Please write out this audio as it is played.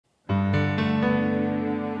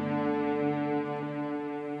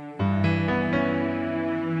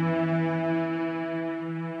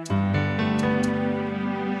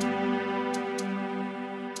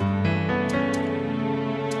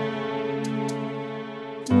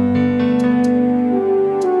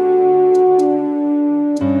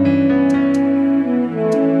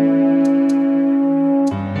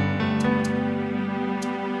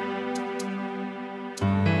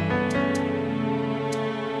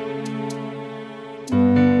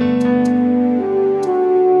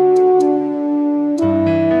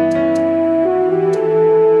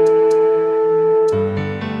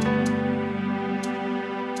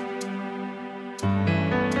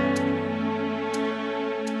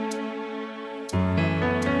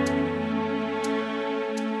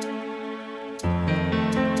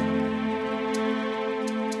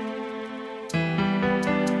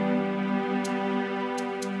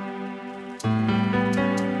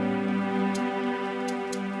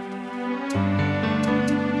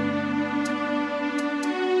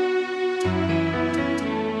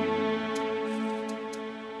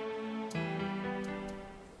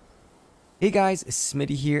Hey guys,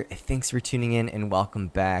 Smitty here. Thanks for tuning in and welcome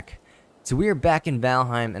back. So we are back in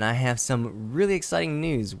Valheim and I have some really exciting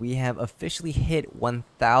news. We have officially hit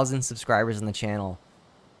 1,000 subscribers on the channel.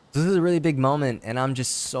 So this is a really big moment and I'm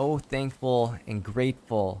just so thankful and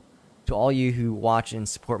grateful to all you who watch and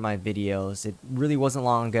support my videos. It really wasn't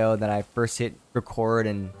long ago that I first hit record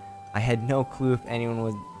and I had no clue if anyone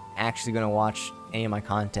was actually going to watch any of my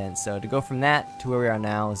content. So to go from that to where we are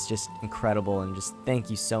now is just incredible, and just thank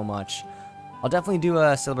you so much. I'll definitely do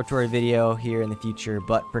a celebratory video here in the future,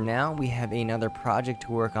 but for now we have another project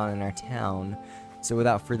to work on in our town. So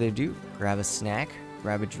without further ado, grab a snack,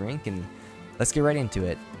 grab a drink, and let's get right into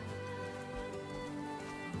it.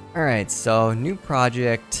 Alright, so new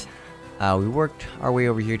project. We worked our way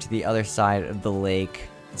over here to the other side of the lake.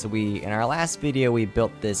 So in our last video, we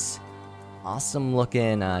built this awesome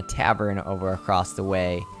looking tavern over across the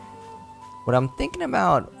way. What I'm thinking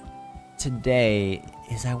about today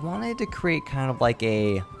is I wanted to create kind of like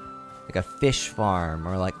a fish farm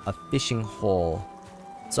or like a fishing hole.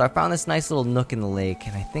 So I found this nice little nook in the lake,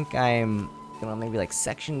 and I think I'm gonna maybe like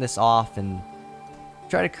section this off and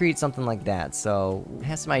try to create something like that. So I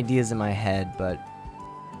have some ideas in my head, but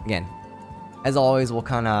again, as always, we'll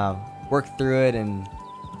kind of work through it and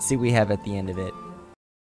see what we have at the end of it.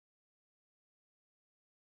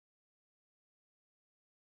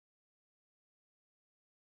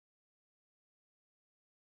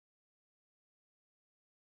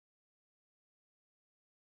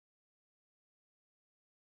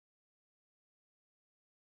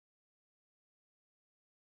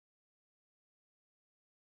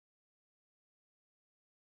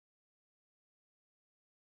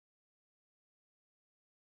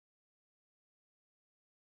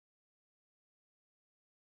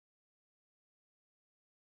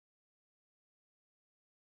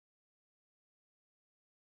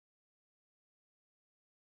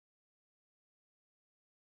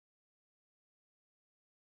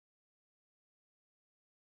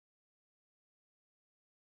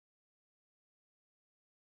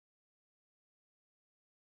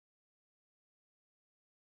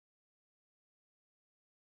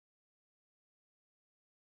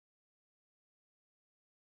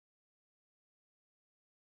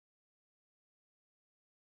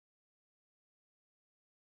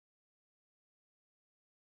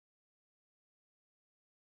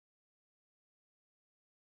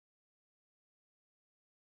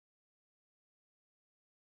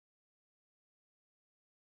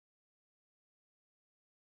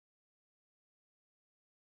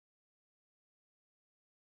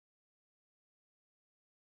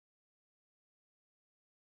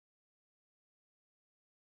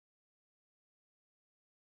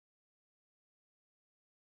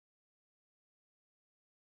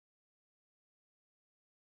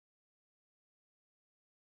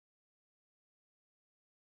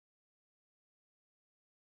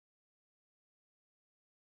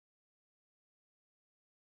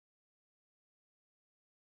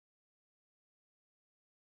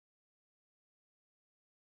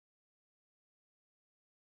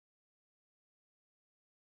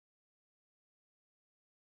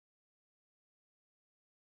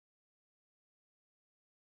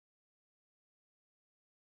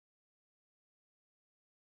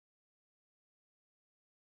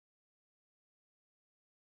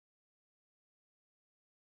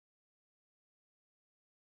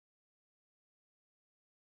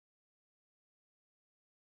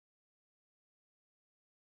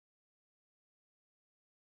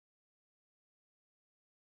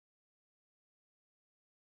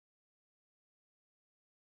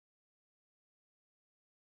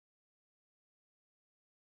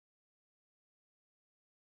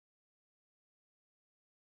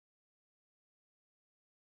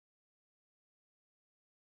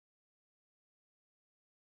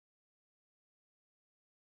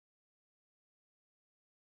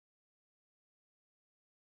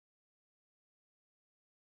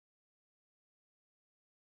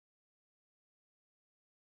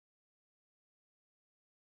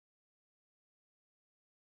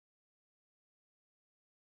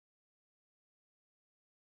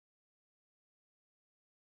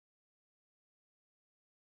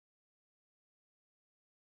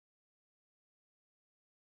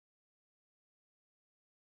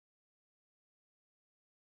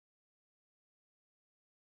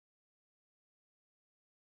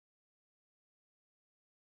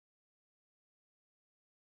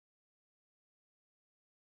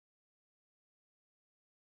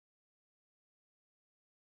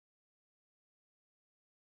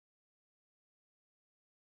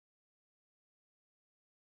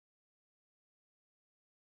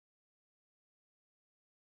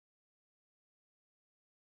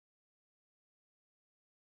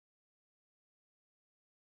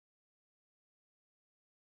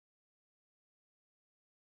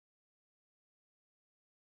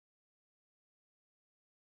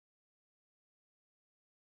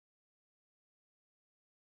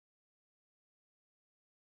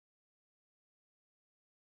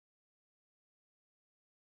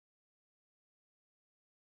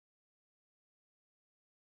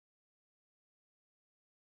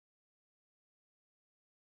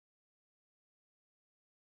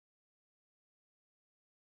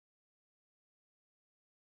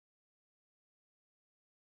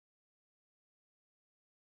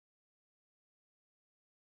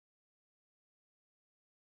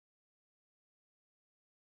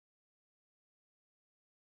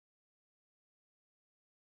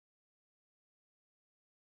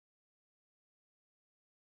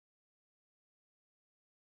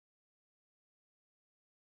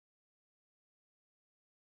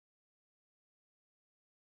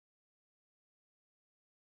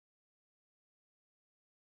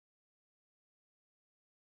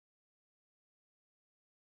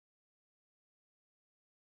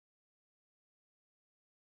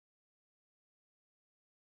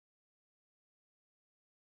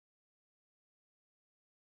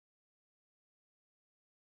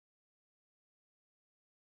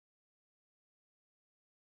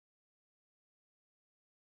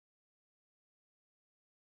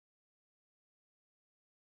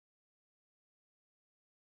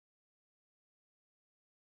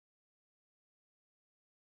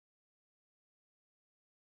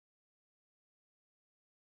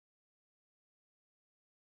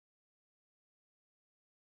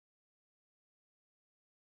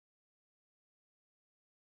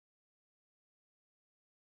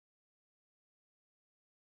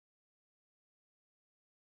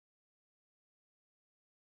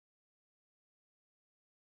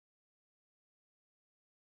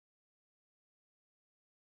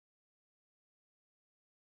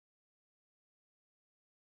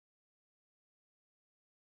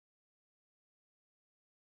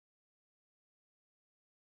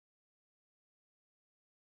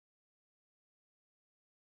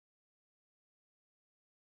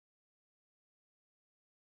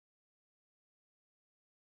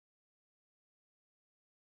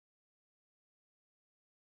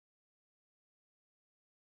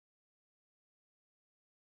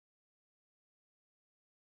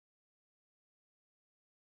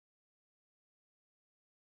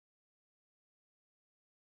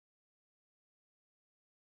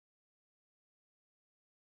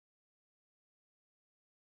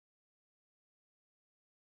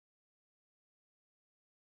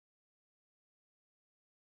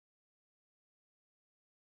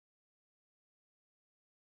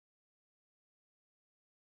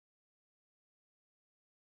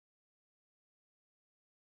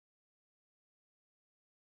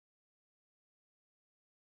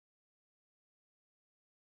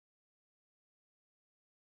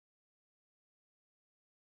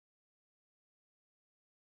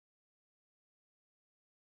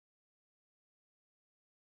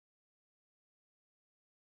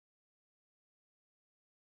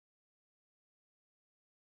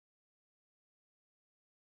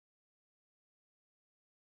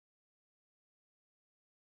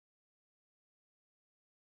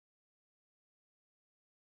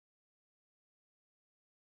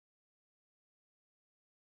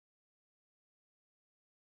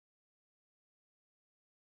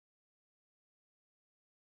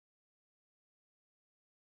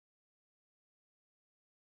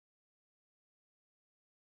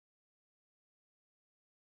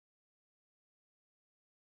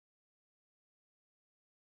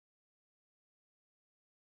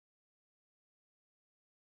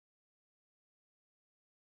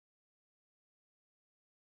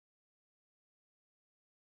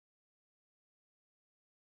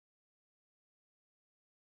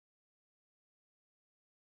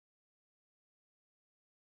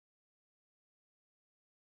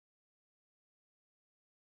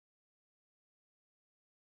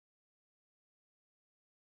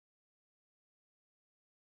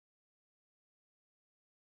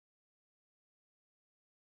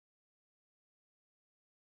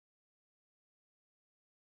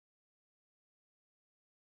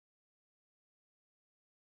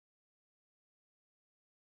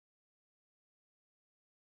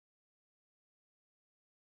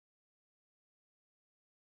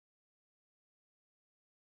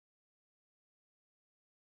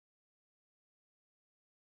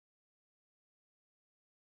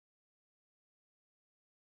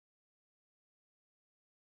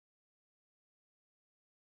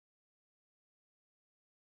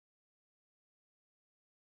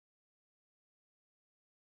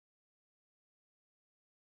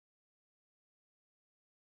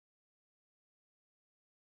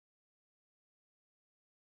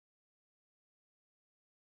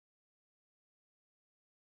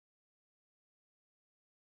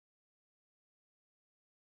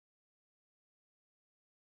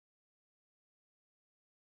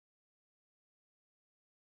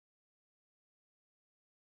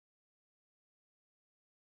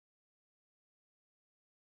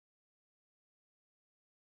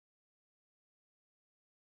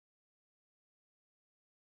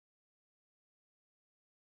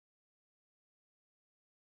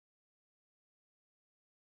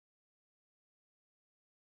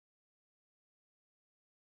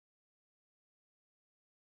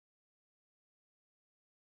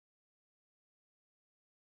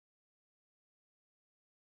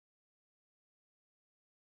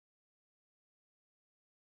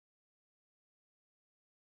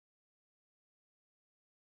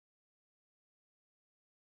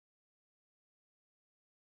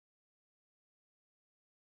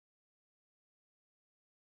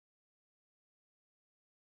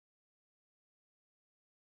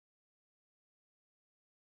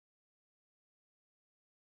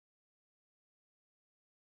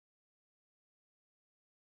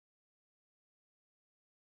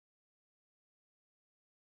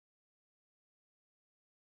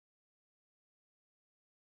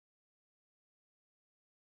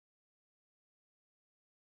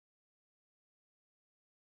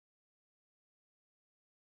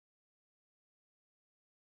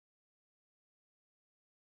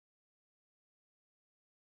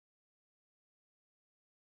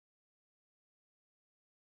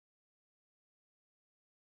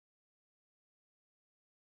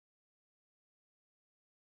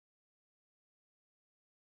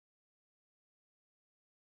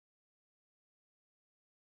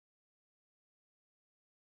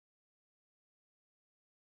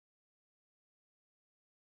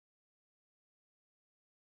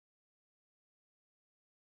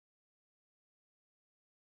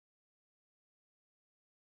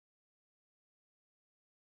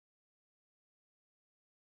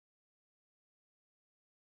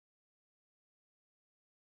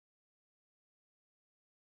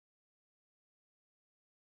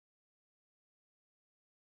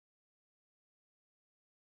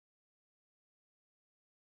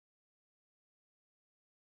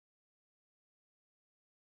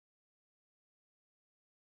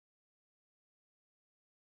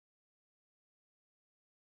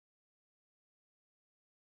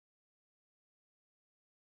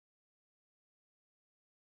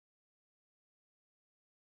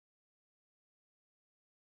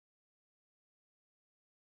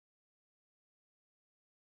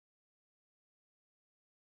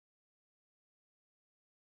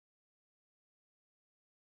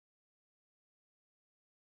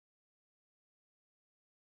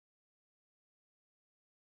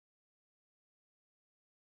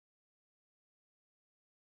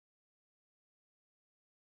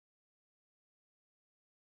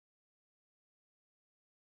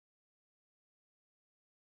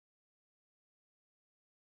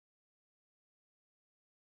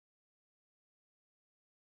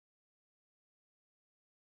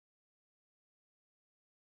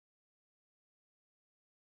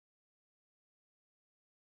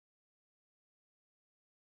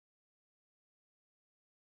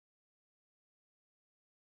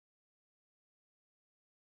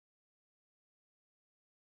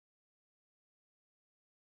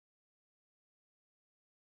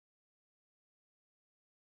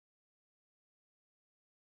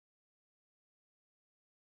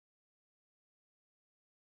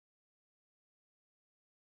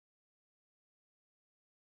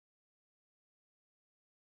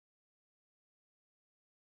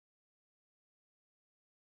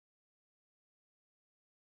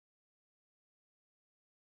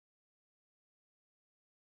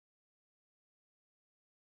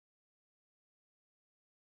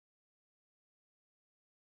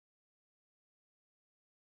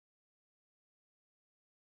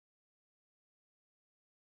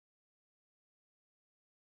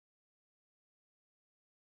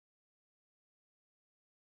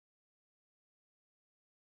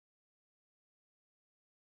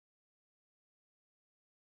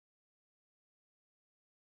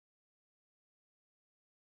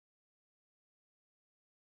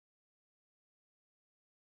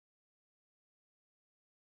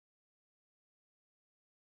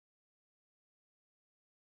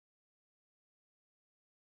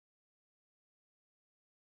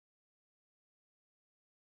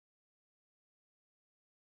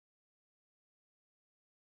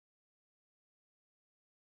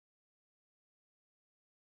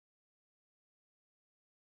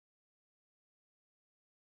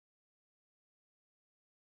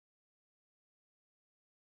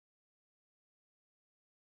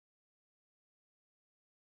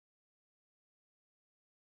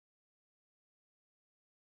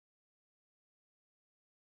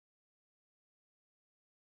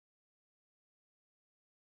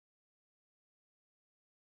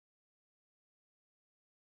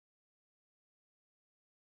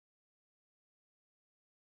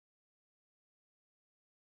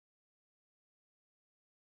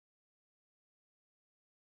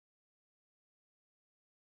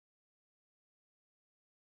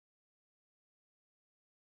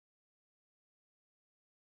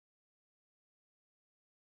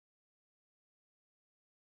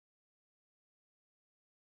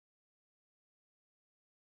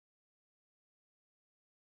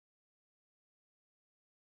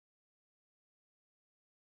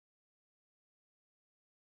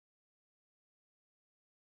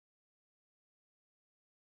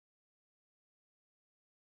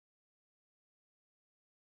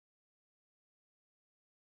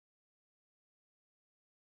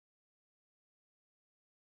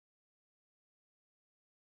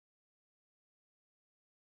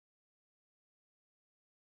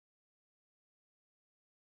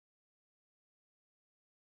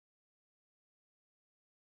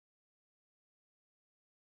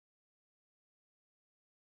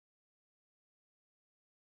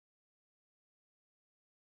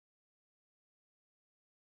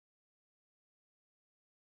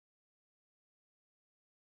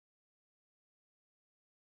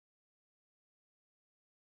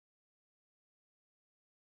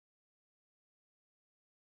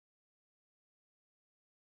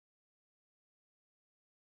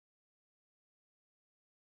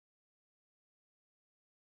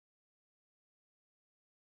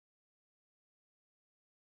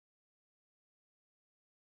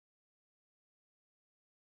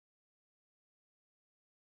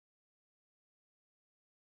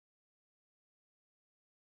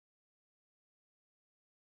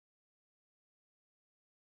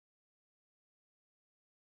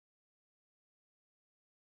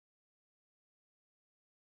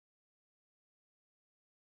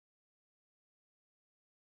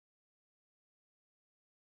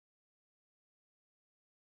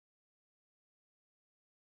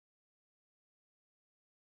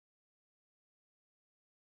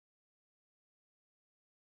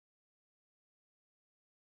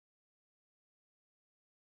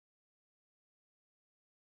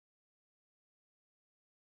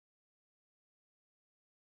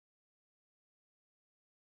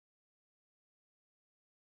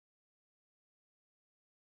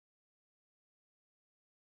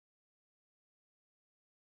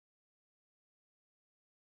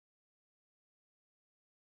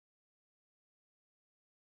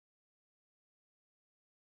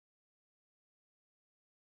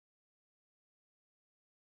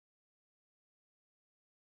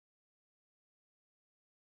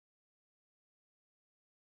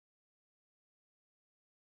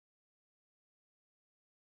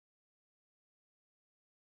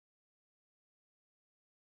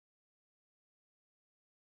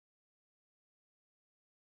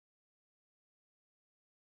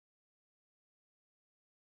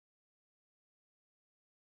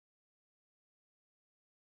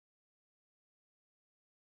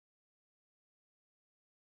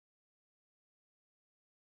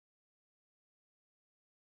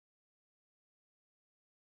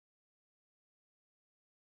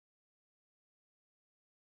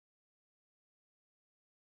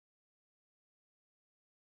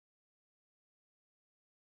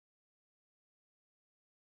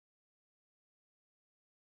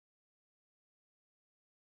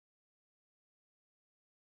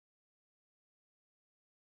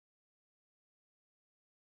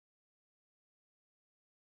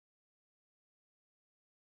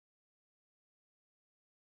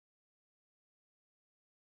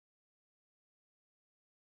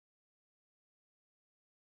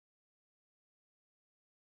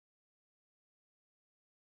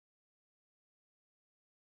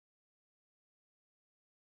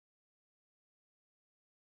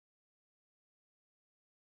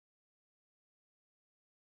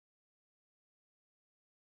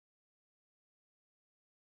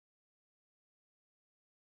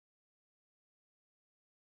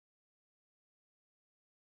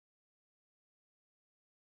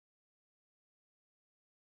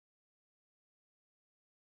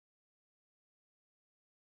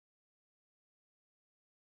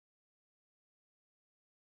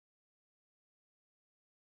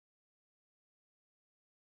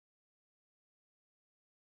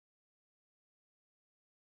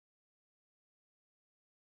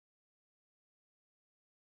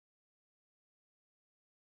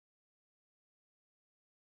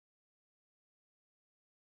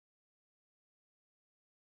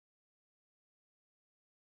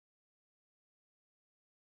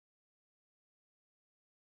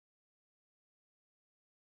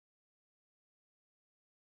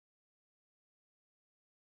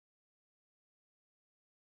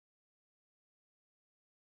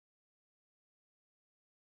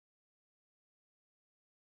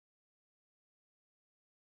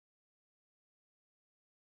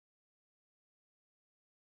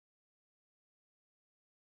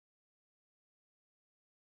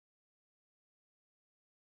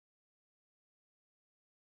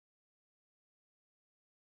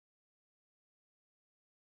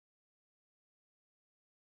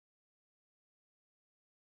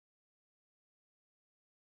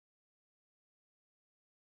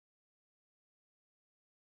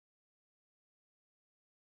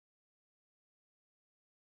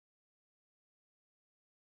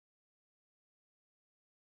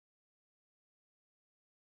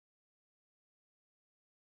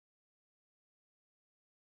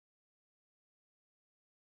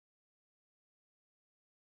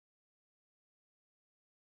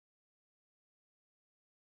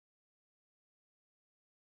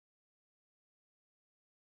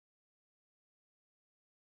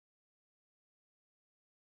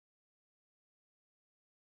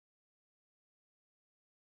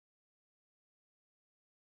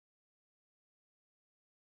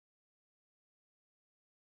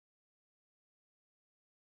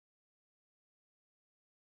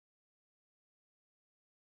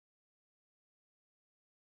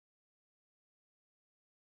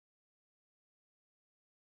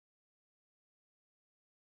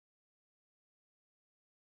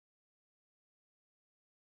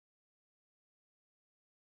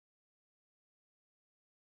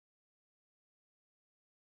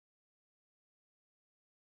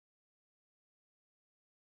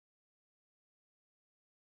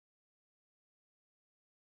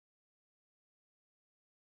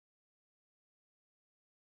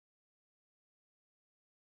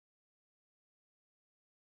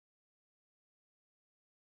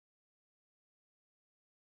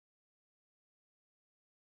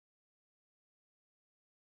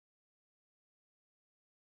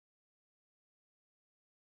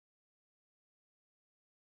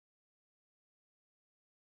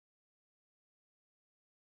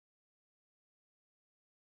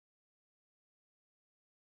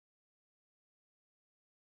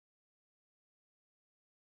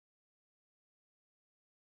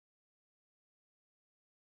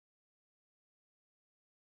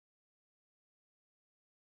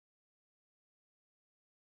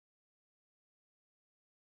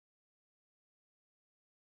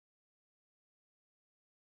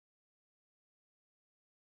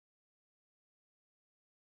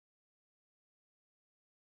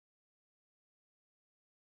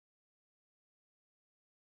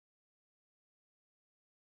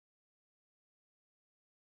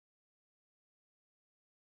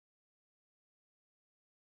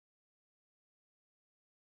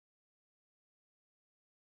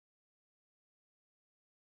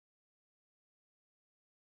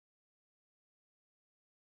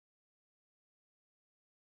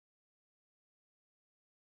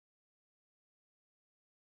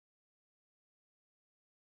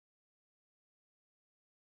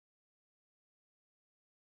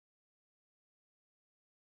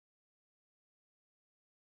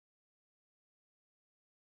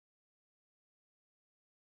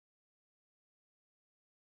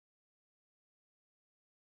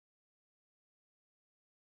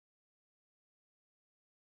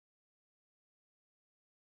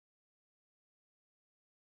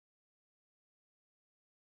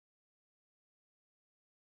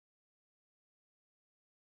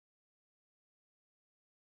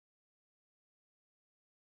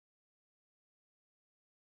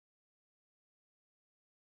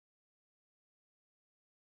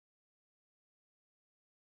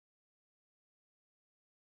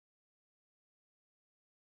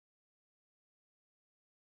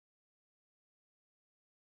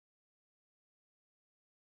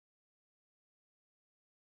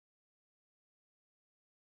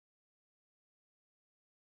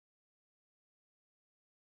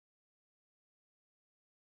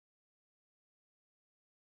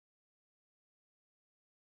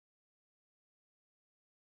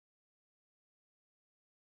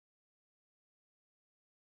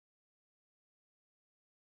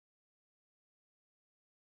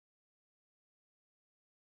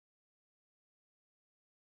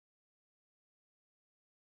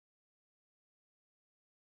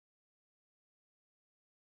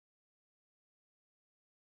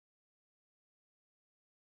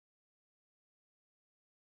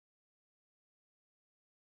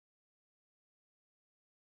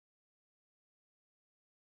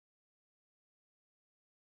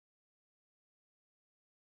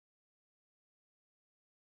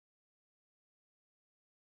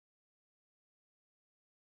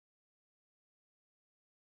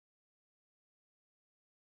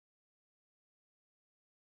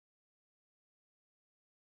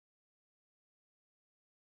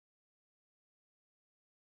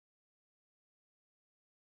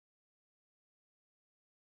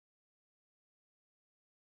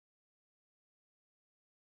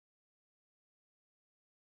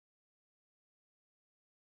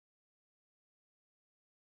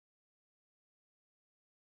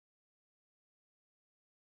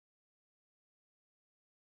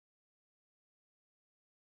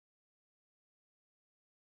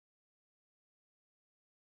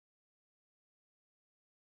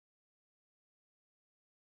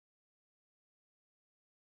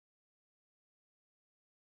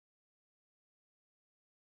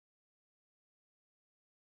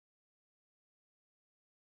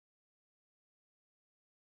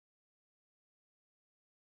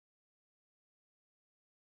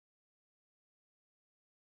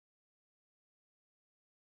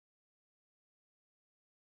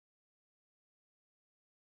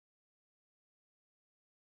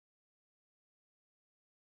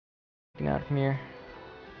 out from here?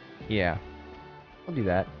 Yeah, I'll do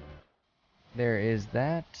that. There is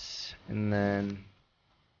that, and then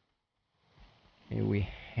maybe we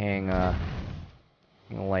hang a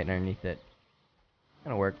light underneath it.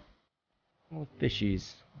 That'll work. Little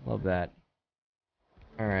fishies, love that.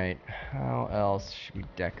 Alright, how else should we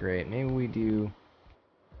decorate? Maybe we do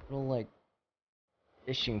a little like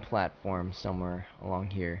fishing platform somewhere along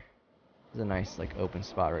here. There's a nice like open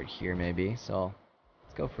spot right here maybe, so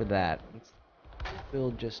let's go for that. Let's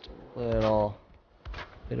build just a little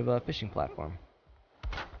bit of a fishing platform.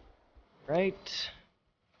 Right,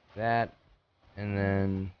 that, and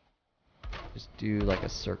then just do like a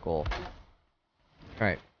circle.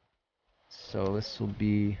 Alright, so this will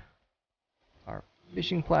be our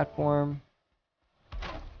fishing platform.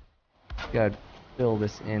 Gotta fill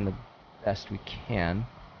this in the best we can.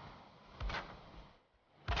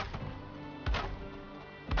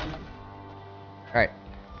 Alright,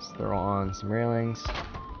 let's throw on some railings.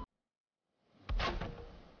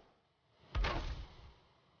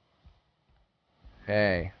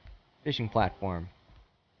 Okay, fishing platform.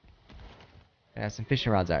 I have some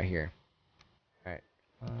fishing rods out here. Alright,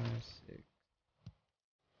 5, 6,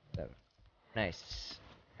 7. Nice.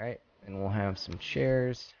 Alright, and we'll have some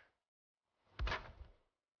chairs.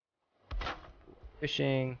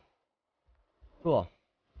 Fishing. Cool.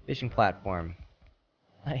 Fishing platform.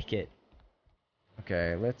 Like it.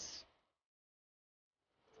 Okay, let's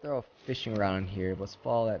throw a fishing rod in here. Let's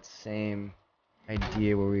follow that same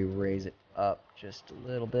idea where we raise it up just a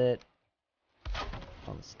little bit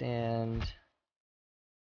on the stand.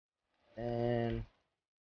 And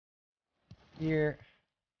here,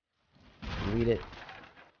 delete it.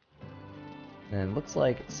 And looks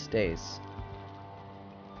like it stays.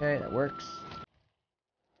 Okay, that works.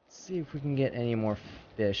 Let's see if we can get any more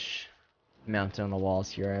fish mounted on the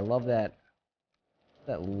walls here. I love that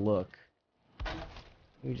look.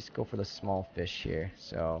 We just go for the small fish here.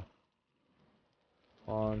 So,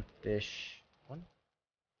 one fish, one.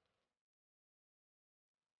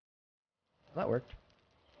 That worked.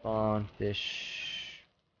 Spawn fish,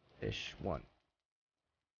 fish one.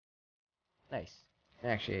 Nice.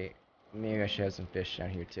 Actually, maybe I should have some fish down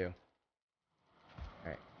here too.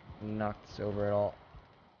 Alright, knock this over at all.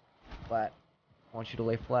 Flat. I want you to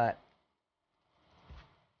lay flat.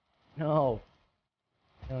 No!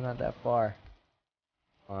 No, not that far.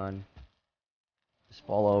 Come on. Just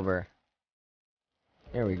fall over.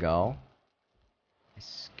 There we go. I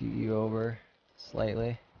scoot you over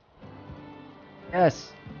slightly.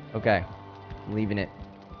 Yes! Okay. I'm leaving it.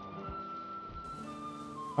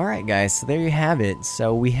 Alright guys, so there you have it.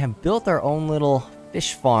 So we have built our own little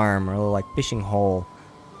fish farm, or little like fishing hole.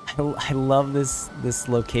 I love this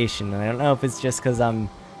location, and I don't know if it's just because I'm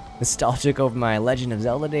nostalgic over my Legend of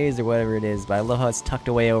Zelda days or whatever it is, but I love how it's tucked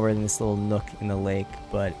away over in this little nook in the lake.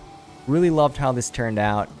 But really loved how this turned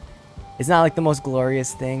out. It's not like the most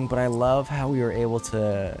glorious thing, but I love how we were able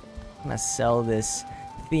to kind of sell this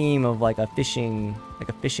theme of like a fishing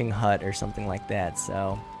hut or something like that.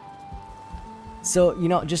 So you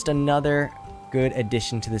know, just another good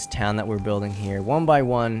addition to this town that we're building here. One by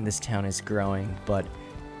one, this town is growing. But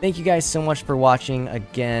thank you guys so much for watching.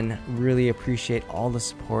 Again, really appreciate all the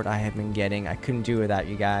support I have been getting. I couldn't do it without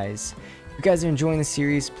you guys. If you guys are enjoying the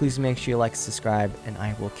series, please make sure you like, subscribe, and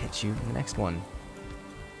I will catch you in the next one.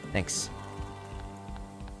 Thanks.